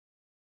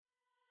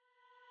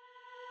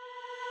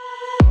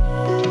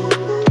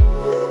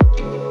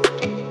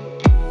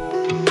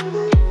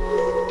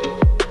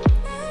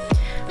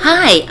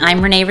Hi,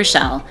 I'm Renee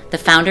Rochelle, the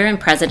founder and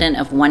president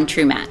of One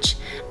True Match.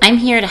 I'm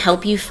here to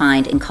help you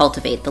find and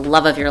cultivate the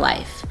love of your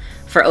life.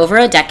 For over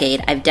a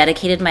decade, I've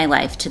dedicated my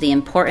life to the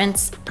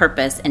importance,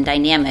 purpose, and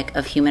dynamic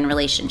of human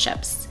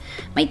relationships.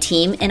 My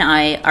team and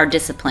I are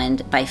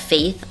disciplined by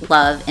faith,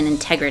 love, and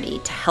integrity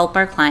to help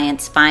our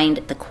clients find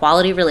the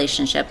quality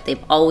relationship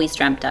they've always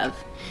dreamt of.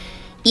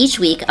 Each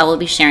week, I will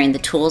be sharing the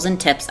tools and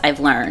tips I've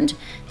learned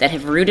that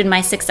have rooted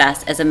my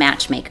success as a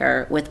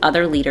matchmaker with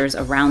other leaders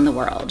around the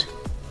world.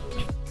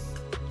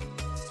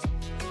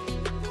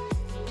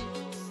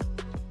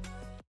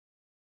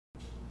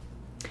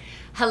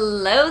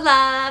 Hello,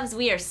 loves!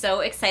 We are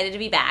so excited to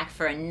be back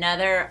for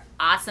another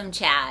awesome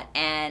chat.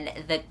 And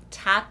the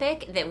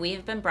topic that we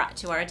have been brought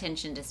to our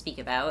attention to speak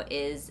about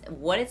is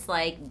what it's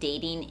like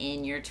dating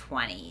in your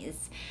 20s.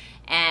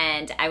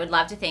 And I would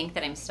love to think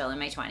that I'm still in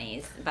my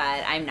 20s,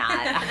 but I'm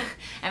not.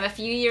 I'm a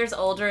few years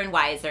older and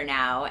wiser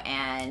now.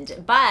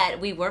 But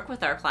we work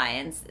with our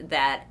clients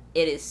that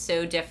it is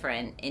so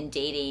different in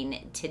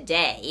dating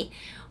today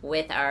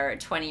with our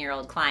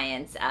 20-year-old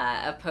clients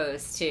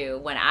opposed to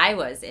when I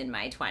was in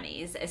my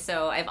 20s.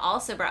 So I've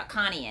also brought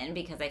Connie in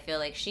because I feel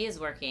like she is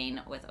working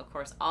with, of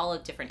course, all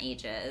of different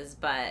ages.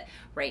 But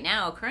right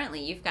now, currently,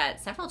 you've got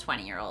several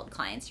 20-year-old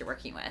clients you're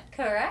working with.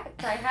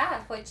 Correct, I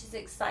have, which is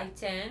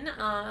exciting.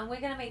 And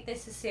we're going to make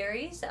this a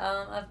series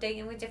of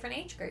dating with different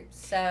age groups.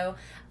 So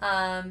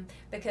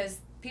because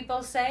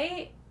people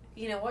say,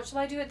 you know, what shall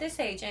I do at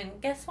this age?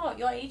 And guess what?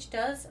 Your age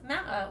does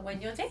matter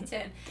when you're dating.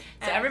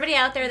 So everybody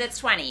out there that's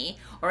 20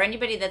 or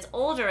anybody that's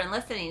older and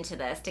listening to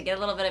this, to get a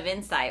little bit of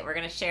insight, we're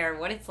going to share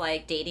what it's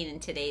like dating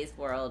in today's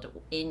world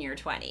in your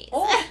 20s.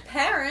 Or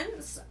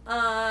parents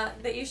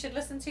that you should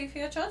listen to for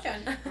your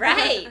children.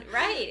 Right,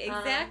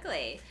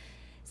 exactly.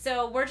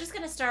 So we're just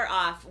going to start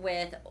off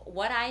with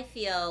what I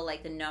feel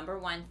like the number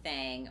one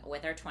thing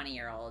with our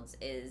 20-year-olds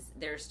is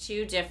there's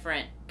two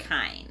different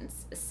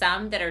kinds.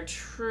 Some that are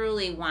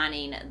truly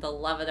wanting the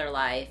love of their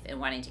life and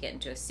wanting to get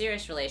into a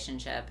serious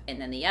relationship, and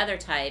then the other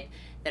type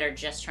that are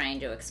just trying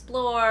to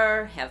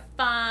explore, have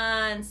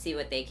fun, see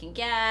what they can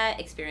get,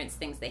 experience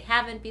things they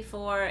haven't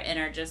before, and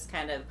are just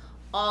kind of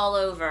all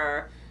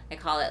over, I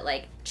call it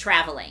like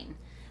traveling.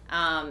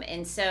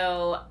 And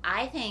so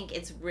I think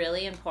it's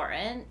really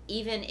important,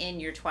 even in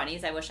your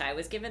 20s, I wish I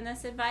was given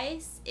this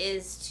advice,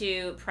 is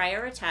to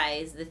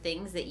prioritize the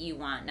things that you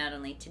want not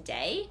only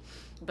today,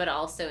 but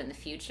also in the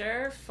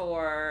future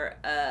for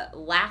a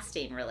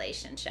lasting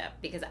relationship.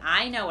 Because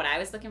I know what I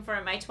was looking for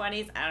in my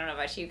 20s. I don't know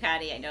about you,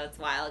 Connie. I know it's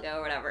a while ago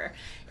or whatever.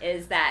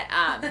 Is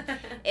that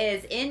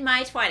is in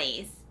my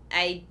 20s,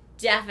 I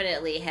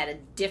definitely had a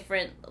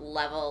different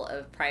level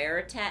of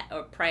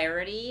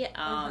priority,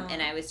 and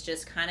I was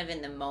just kind of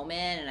in the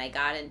moment, and I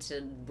got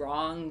into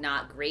wrong,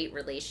 not great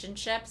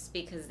relationships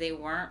because they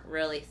weren't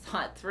really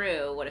thought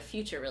through what a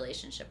future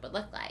relationship would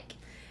look like.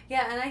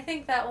 Yeah, and I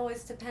think that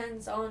always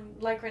depends on,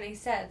 like Renee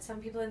said,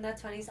 some people in their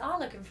 20s are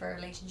looking for a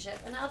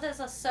relationship, and others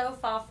are so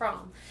far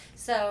from.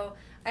 So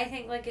I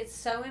think like it's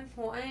so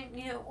important,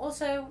 you know,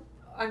 also,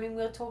 I mean,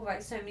 we'll talk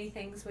about so many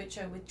things which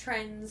are with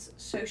trends,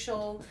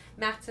 social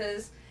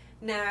matters.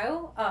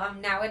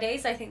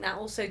 Nowadays, I think that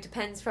also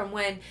depends from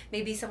when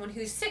maybe someone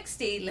who's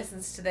 60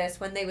 listens to this.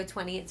 When they were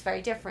 20, it's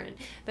very different.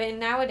 But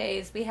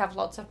nowadays, we have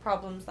lots of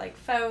problems like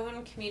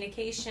phone,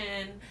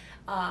 communication,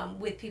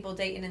 with people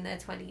dating in their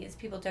 20s.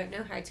 People don't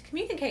know how to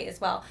communicate as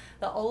well.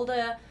 The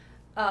older,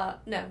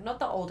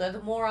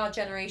 the more our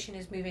generation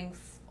is moving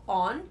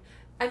on.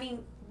 I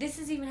mean, this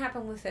has even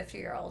happened with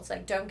 50-year-olds,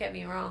 like, don't get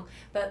me wrong,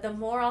 but the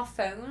more our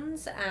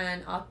phones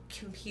and our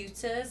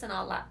computers and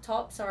our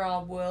laptops are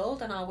our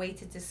world and our way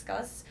to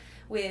discuss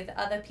with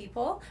other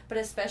people, but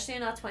especially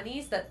in our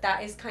 20s,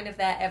 that is kind of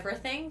their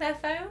everything, their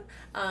phone.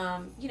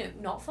 You know,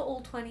 not for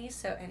all 20s,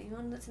 so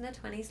anyone that's in their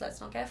 20s, let's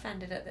not get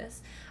offended at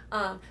this.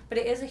 But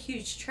it is a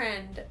huge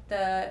trend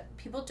that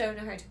people don't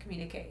know how to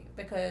communicate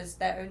because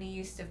they're only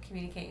used to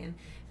communicating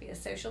via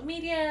social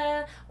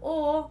media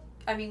or,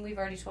 I mean, we've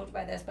already talked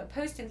about this, but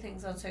posting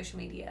things on social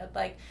media,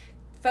 like,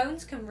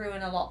 phones can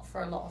ruin a lot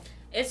for a lot of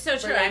It's so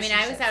true. I mean,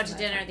 I was out to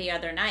dinner the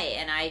other night,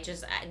 and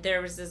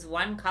there was this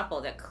one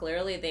couple that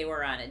clearly they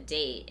were on a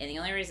date, and the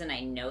only reason I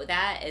know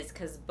that is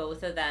because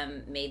both of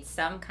them made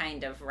some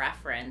kind of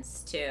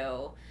reference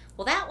to,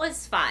 well, that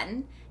was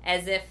fun,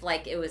 as if,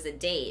 like, it was a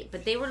date,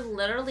 but they were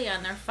literally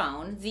on their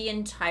phone the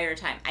entire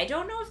time. I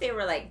don't know if they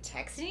were, like,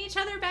 texting each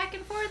other back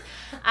and forth.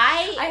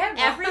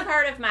 Every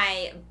part of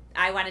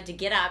I wanted to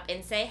get up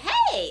and say,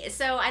 hey,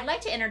 so I'd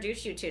like to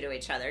introduce you to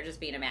each other, just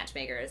being a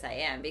matchmaker as I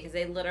am, because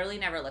they literally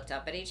never looked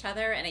up at each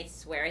other, and I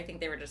swear I think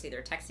they were just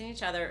either texting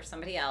each other or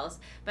somebody else,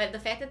 but the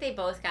fact that they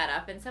both got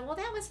up and said, well,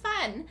 that was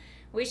fun,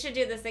 we should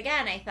do this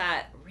again, I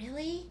thought,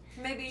 really?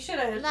 Maybe you should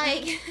have.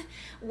 Like,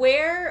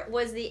 where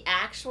was the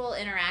actual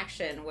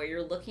interaction where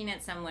you're looking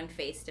at someone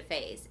face to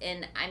face?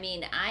 And, I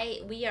mean,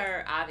 we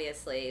are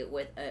obviously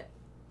with a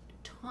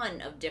ton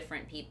of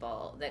different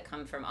people that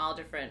come from all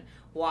different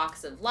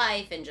walks of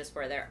life and just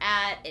where they're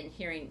at, and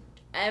hearing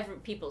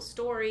people's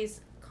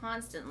stories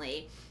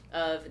constantly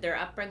of their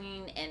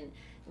upbringing, and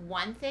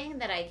one thing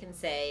that I can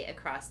say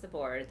across the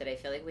board that I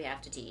feel like we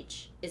have to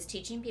teach is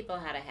teaching people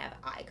how to have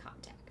eye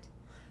contact.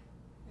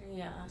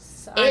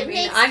 Yes. It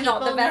makes I'm people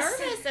not the best.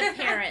 Nervous,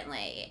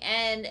 apparently.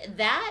 And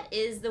that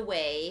is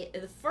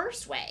the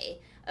first way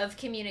of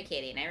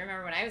communicating. I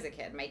remember when I was a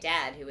kid, my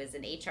dad, who was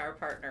an HR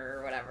partner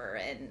or whatever,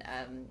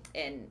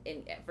 and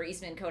for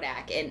Eastman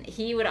Kodak, and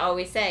he would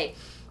always say,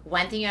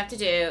 one thing you have to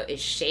do is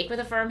shake with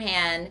a firm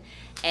hand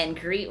and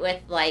greet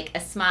with like a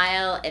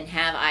smile and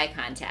have eye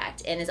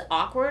contact. And as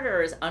awkward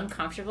or as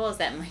uncomfortable as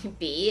that might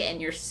be, and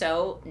you're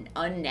so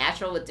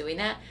unnatural with doing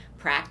that,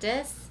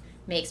 practice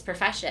makes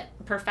perfection.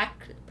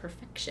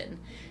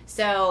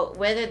 So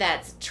whether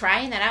that's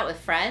trying that out with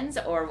friends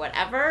or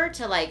whatever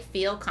to like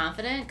feel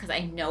confident, because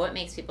I know it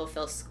makes people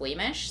feel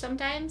squeamish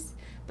sometimes,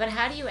 but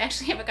how do you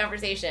actually have a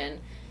conversation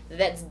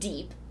that's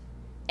deep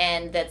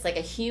and that's like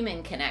a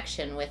human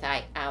connection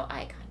without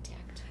eye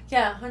contact?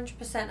 Yeah,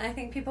 100%. I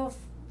think people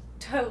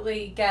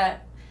totally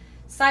get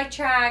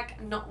sidetracked,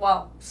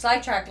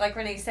 like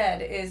Renee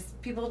said, is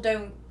people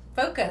don't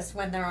focus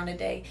when they're on a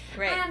date.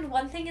 Right. And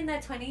one thing in their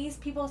 20s,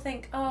 people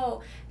think,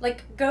 oh,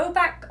 like, go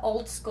back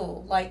old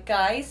school. Like,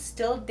 guys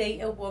still date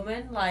a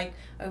woman, like,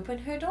 open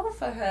her door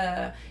for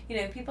her. You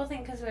know, people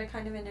think because we're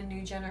kind of in a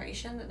new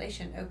generation that they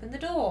shouldn't open the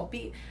door.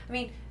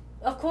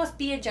 Of course,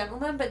 be a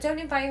gentleman, but don't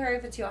invite her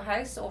over to your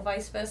house or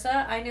vice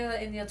versa. I know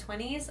that in your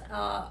 20s,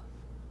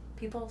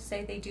 people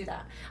say they do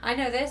that. I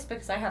know this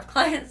because I have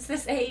clients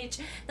this age.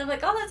 They're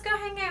like, oh, let's go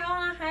hang out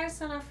on our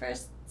house on our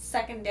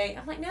second date.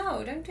 I'm like,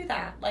 no, don't do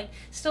that. Like,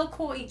 still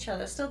court each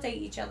other, still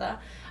date each other.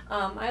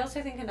 I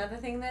also think another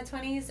thing in their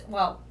 20s,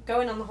 well,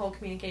 going on the whole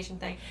communication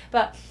thing,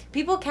 but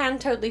people can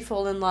totally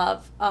fall in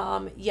love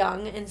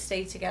young and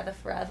stay together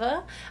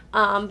forever.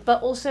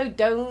 But also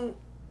don't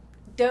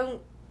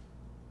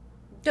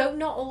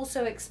not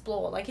also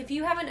explore. Like, if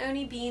you haven't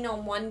only been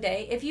on one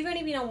date, if you've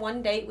only been on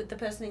one date with the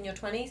person in your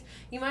 20s,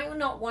 you might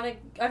not want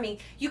to,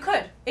 you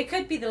could. It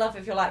could be the love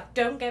of your life.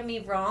 Don't get me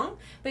wrong.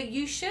 But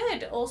you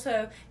should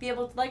also be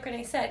able to, like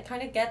Renee said,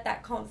 kind of get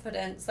that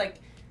confidence. Like,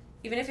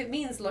 even if it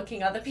means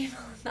looking other people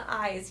in the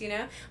eyes, you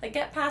know? Like,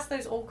 get past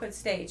those awkward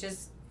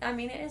stages.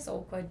 It is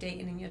awkward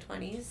dating in your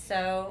 20s,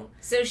 so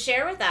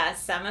share with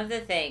us some of the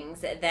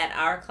things that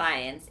our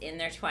clients in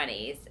their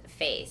 20s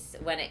face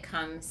when it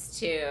comes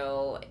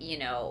to, you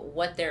know,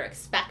 what they're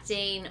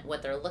expecting,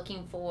 what they're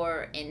looking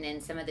for, and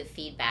then some of the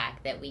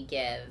feedback that we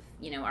give,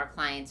 you know, our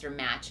clients or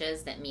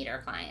matches that meet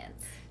our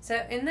clients.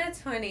 So in their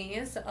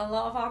 20s, a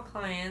lot of our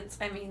clients,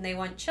 they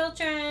want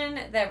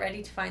children, they're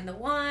ready to find the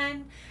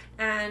one,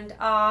 and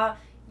our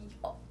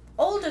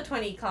older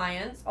 20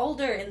 clients,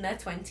 older in their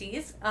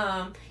 20s,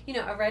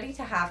 are ready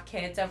to have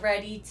kids, are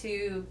ready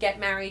to get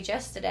married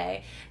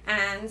yesterday.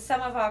 And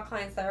some of our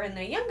clients that are in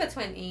their younger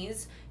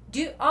 20s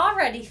are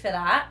ready for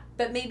that,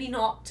 but maybe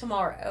not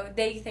tomorrow.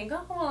 They think,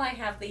 oh, well, I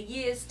have the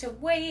years to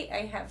wait,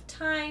 I have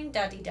time,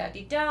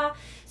 da-di-da-di-da.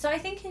 So I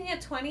think in your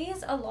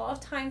 20s, a lot of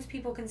times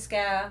people can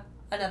scare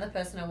another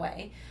person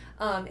away.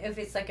 If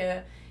it's like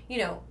a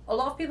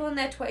lot of people in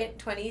their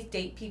 20s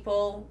date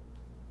people,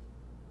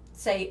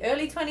 say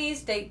early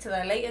 20s, date to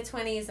their later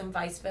 20s and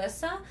vice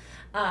versa.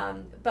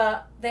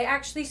 But they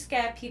actually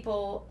scare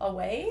people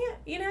away,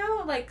 you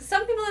know? Like,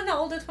 some people in the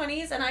older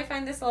 20s, and I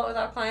find this a lot with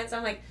our clients,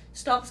 I'm like,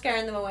 stop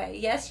scaring them away.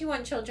 Yes, you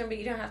want children, but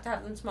you don't have to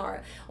have them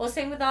tomorrow. Or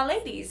same with our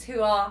ladies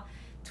who are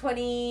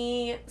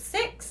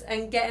 26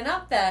 and getting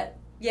up there.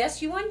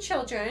 Yes, you want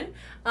children,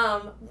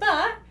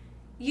 but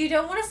you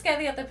don't want to scare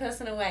the other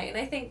person away. And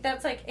I think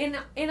that's like in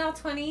our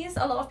 20s,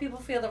 a lot of people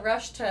feel the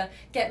rush to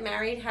get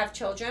married, have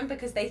children,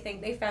 because they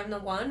think they found the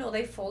one or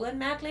they've fallen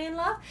madly in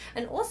love.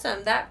 And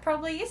awesome, that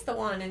probably is the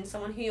one and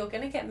someone who you're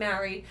going to get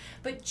married.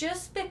 But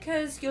just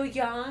because you're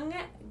young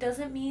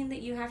doesn't mean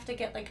that you have to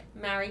get like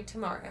married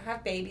tomorrow,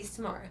 have babies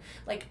tomorrow.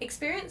 Like,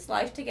 experience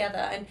life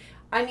together. And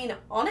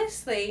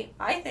honestly,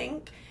 I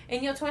think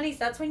in your 20s,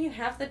 that's when you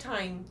have the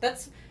time.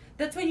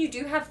 That's when you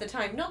do have the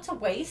time, not to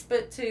waste,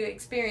 but to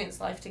experience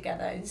life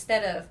together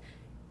instead of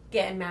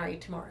getting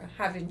married tomorrow,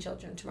 having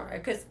children tomorrow.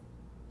 Because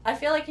I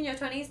feel like in your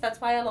 20s, that's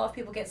why a lot of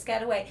people get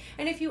scared away.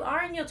 And if you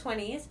are in your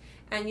 20s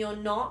and you're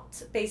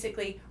not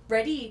basically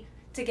ready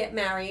to get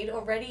married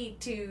or ready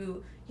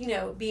to,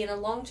 be in a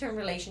long-term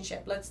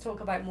relationship, let's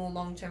talk about more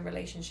long-term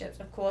relationships.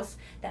 Of course,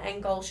 the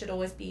end goal should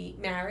always be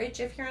marriage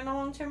if you're in a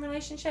long-term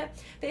relationship.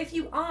 But if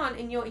you aren't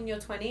and you're in your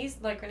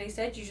 20s, like Renee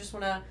said, you just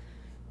want to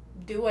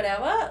do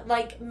whatever,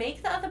 like,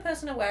 make the other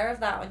person aware of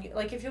that. On you,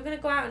 like, if you're gonna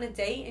go out on a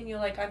date and you're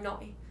like, I'm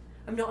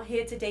not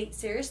here to date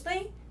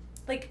seriously,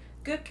 like,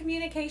 good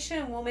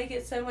communication will make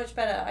it so much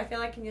better. I feel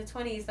like in your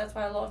 20s, that's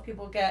why a lot of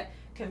people get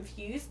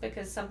confused,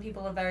 because some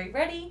people are very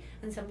ready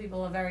and some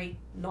people are very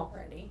not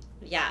ready.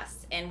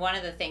 Yes, and one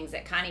of the things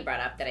that Connie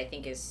brought up that I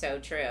think is so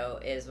true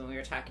is when we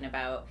were talking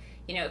about,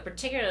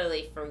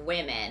 particularly for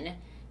women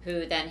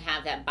who then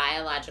have that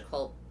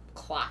biological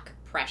clock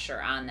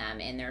pressure on them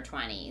in their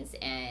 20s,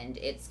 and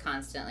it's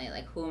constantly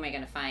like, who am I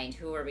going to find,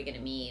 who are we going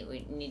to meet,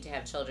 we need to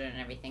have children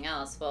and everything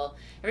else. Well,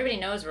 everybody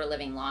knows we're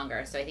living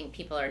longer, so I think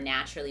people are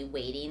naturally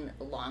waiting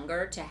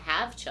longer to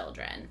have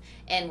children,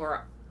 and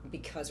we're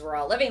because we're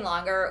all living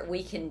longer,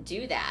 we can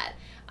do that.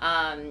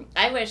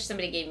 I wish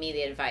somebody gave me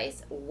the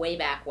advice way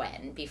back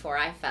when, before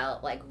I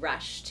felt like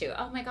rushed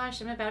to, oh my gosh,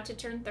 I'm about to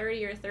turn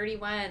 30 or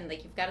 31.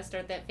 Like, you've got to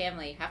start that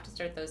family. You have to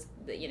start those,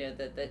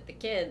 the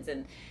kids,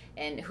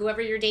 and whoever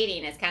you're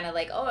dating is kind of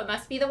like, oh, it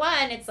must be the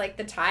one. It's like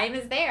the time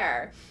is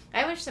there.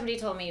 I wish somebody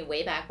told me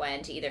way back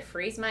when to either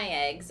freeze my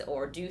eggs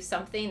or do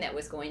something that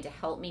was going to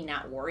help me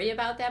not worry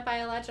about that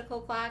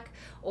biological clock,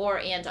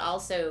 and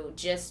also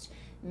just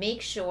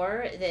make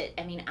sure that,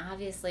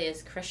 obviously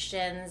as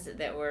Christians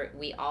that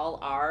we all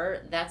are,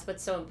 that's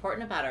what's so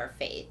important about our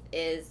faith,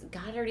 is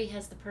God already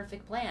has the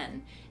perfect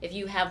plan. If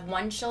you have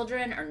one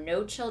children or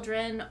no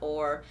children,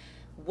 or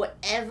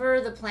whatever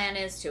the plan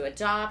is to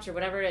adopt or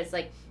whatever it is,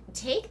 like,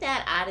 take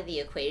that out of the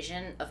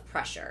equation of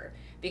pressure.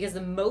 Because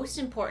the most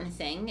important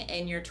thing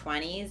in your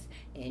 20s,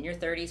 in your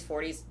 30s,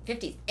 40s,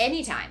 50s,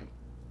 anytime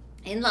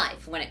in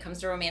life when it comes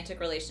to romantic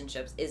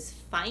relationships, is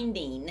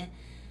finding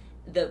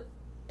the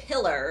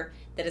pillar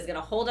that is going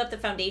to hold up the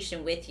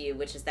foundation with you,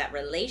 which is that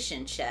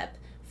relationship,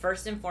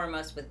 first and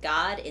foremost with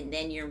God, and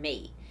then your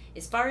mate.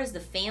 As far as the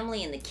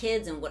family and the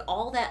kids and what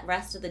all that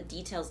rest of the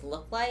details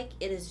look like,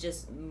 it is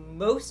just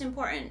most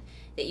important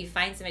that you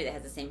find somebody that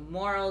has the same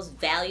morals,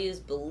 values,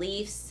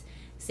 beliefs,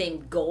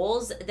 same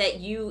goals that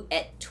you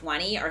at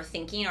 20 are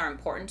thinking are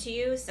important to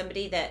you.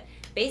 Somebody that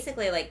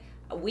basically, like,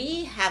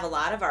 we have a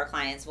lot of our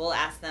clients, we'll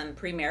ask them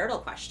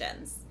premarital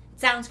questions.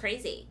 It sounds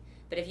crazy,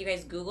 but if you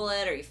guys Google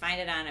it or you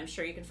find it on, I'm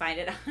sure you can find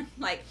it on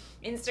like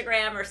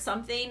Instagram or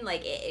something,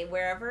 like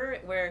wherever,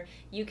 where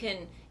you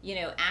can,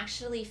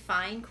 actually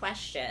find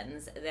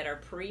questions that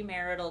are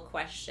premarital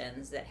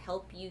questions that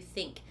help you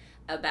think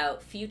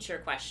about future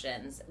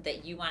questions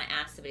that you want to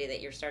ask somebody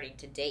that you're starting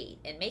to date,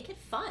 and make it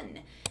fun.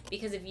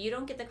 Because if you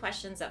don't get the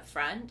questions up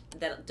front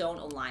that don't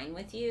align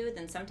with you,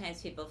 then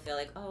sometimes people feel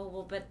like, oh,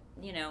 well, but,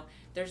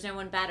 there's no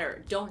one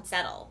better. Don't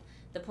settle.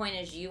 The point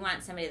is, you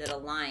want somebody that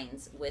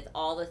aligns with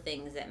all the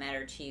things that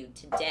matter to you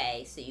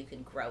today, so you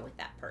can grow with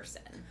that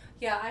person.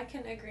 Yeah, I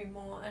can agree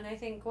more. And I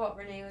think what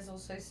Renee was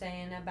also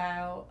saying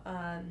about,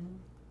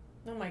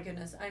 oh my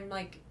goodness, I'm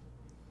like,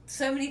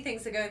 so many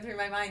things are going through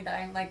my mind that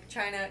I'm like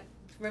trying to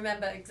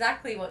remember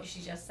exactly what she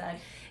just said,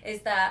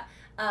 is that,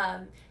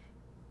 I'm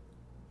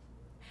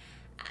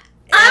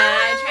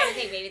trying to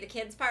think maybe the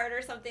kids part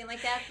or something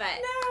like that, but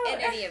no. In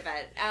any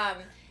event,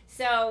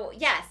 so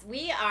yes,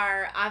 we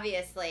are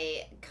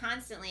obviously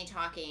constantly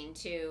talking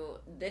to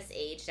this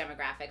age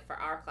demographic for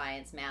our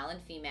clients, male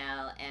and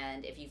female.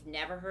 And if you've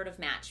never heard of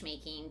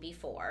matchmaking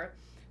before,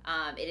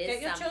 it is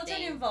get your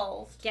children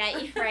involved.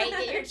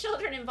 Get your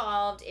children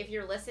involved. If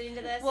you're listening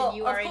to this and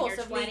you are in your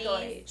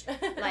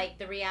 20s, like,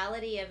 the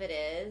reality of it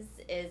is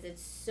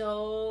it's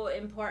so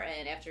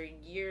important after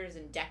years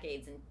and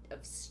decades of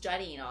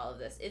studying all of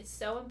this. It's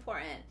so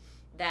important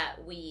that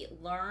we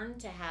learn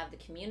to have the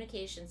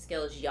communication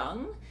skills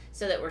young,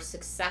 so that we're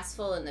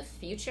successful in the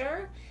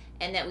future,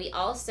 and that we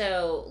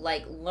also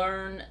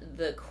learn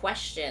the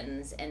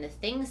questions and the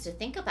things to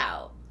think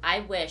about.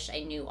 I wish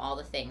I knew all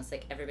the things,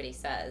 like everybody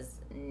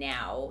says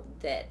now,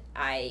 that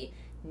I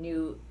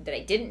knew that I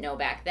didn't know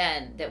back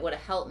then, that would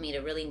have helped me to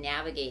really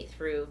navigate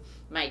through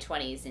my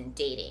 20s and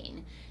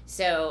dating.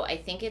 So I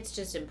think it's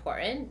just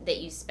important that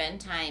you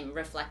spend time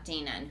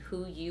reflecting on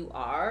who you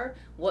are,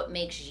 what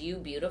makes you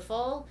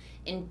beautiful,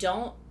 and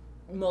don't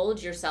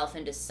mold yourself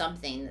into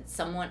something that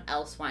someone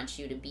else wants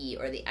you to be,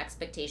 or the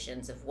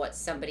expectations of what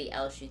somebody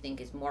else you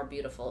think is more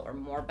beautiful or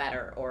more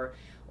better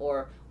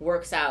or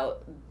works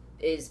out,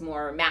 is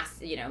more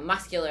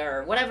muscular,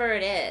 or whatever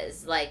it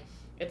is. Like,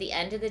 at the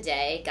end of the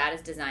day, God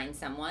has designed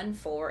someone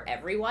for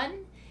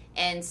everyone.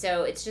 And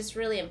so it's just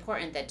really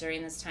important that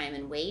during this time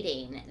in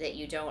waiting, that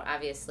you don't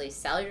obviously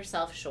sell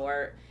yourself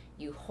short.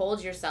 You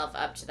hold yourself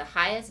up to the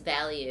highest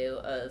value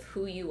of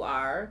who you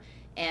are,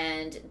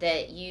 and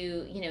that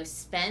you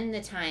spend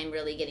the time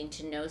really getting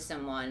to know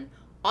someone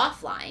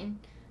offline,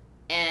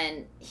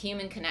 and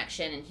human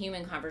connection and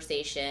human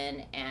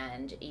conversation.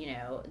 And,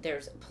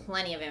 there's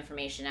plenty of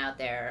information out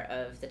there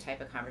of the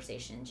type of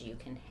conversations you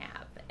can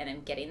have. And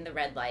I'm getting the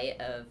red light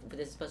of,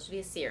 this is supposed to be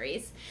a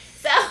series.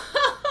 So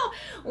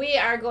we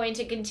are going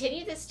to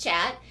continue this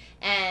chat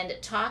and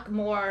talk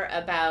more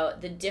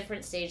about the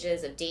different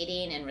stages of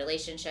dating and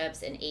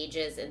relationships and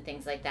ages and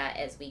things like that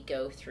as we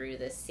go through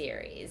this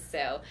series.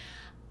 So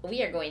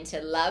we are going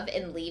to love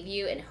and leave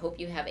you, and hope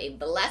you have a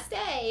blessed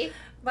day.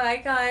 Bye,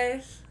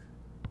 guys.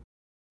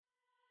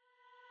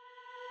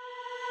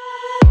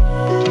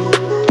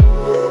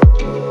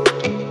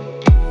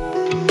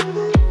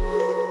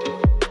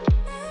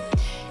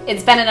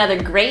 It's been another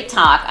great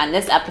talk on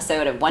this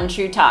episode of One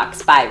True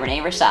Talks by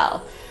Renee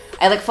Rochelle.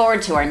 I look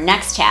forward to our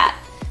next chat.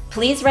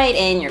 Please write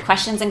in your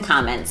questions and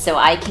comments so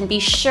I can be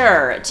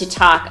sure to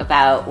talk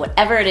about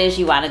whatever it is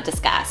you want to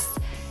discuss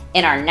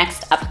in our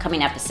next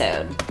upcoming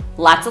episode.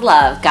 Lots of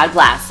love. God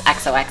bless.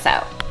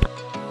 XOXO.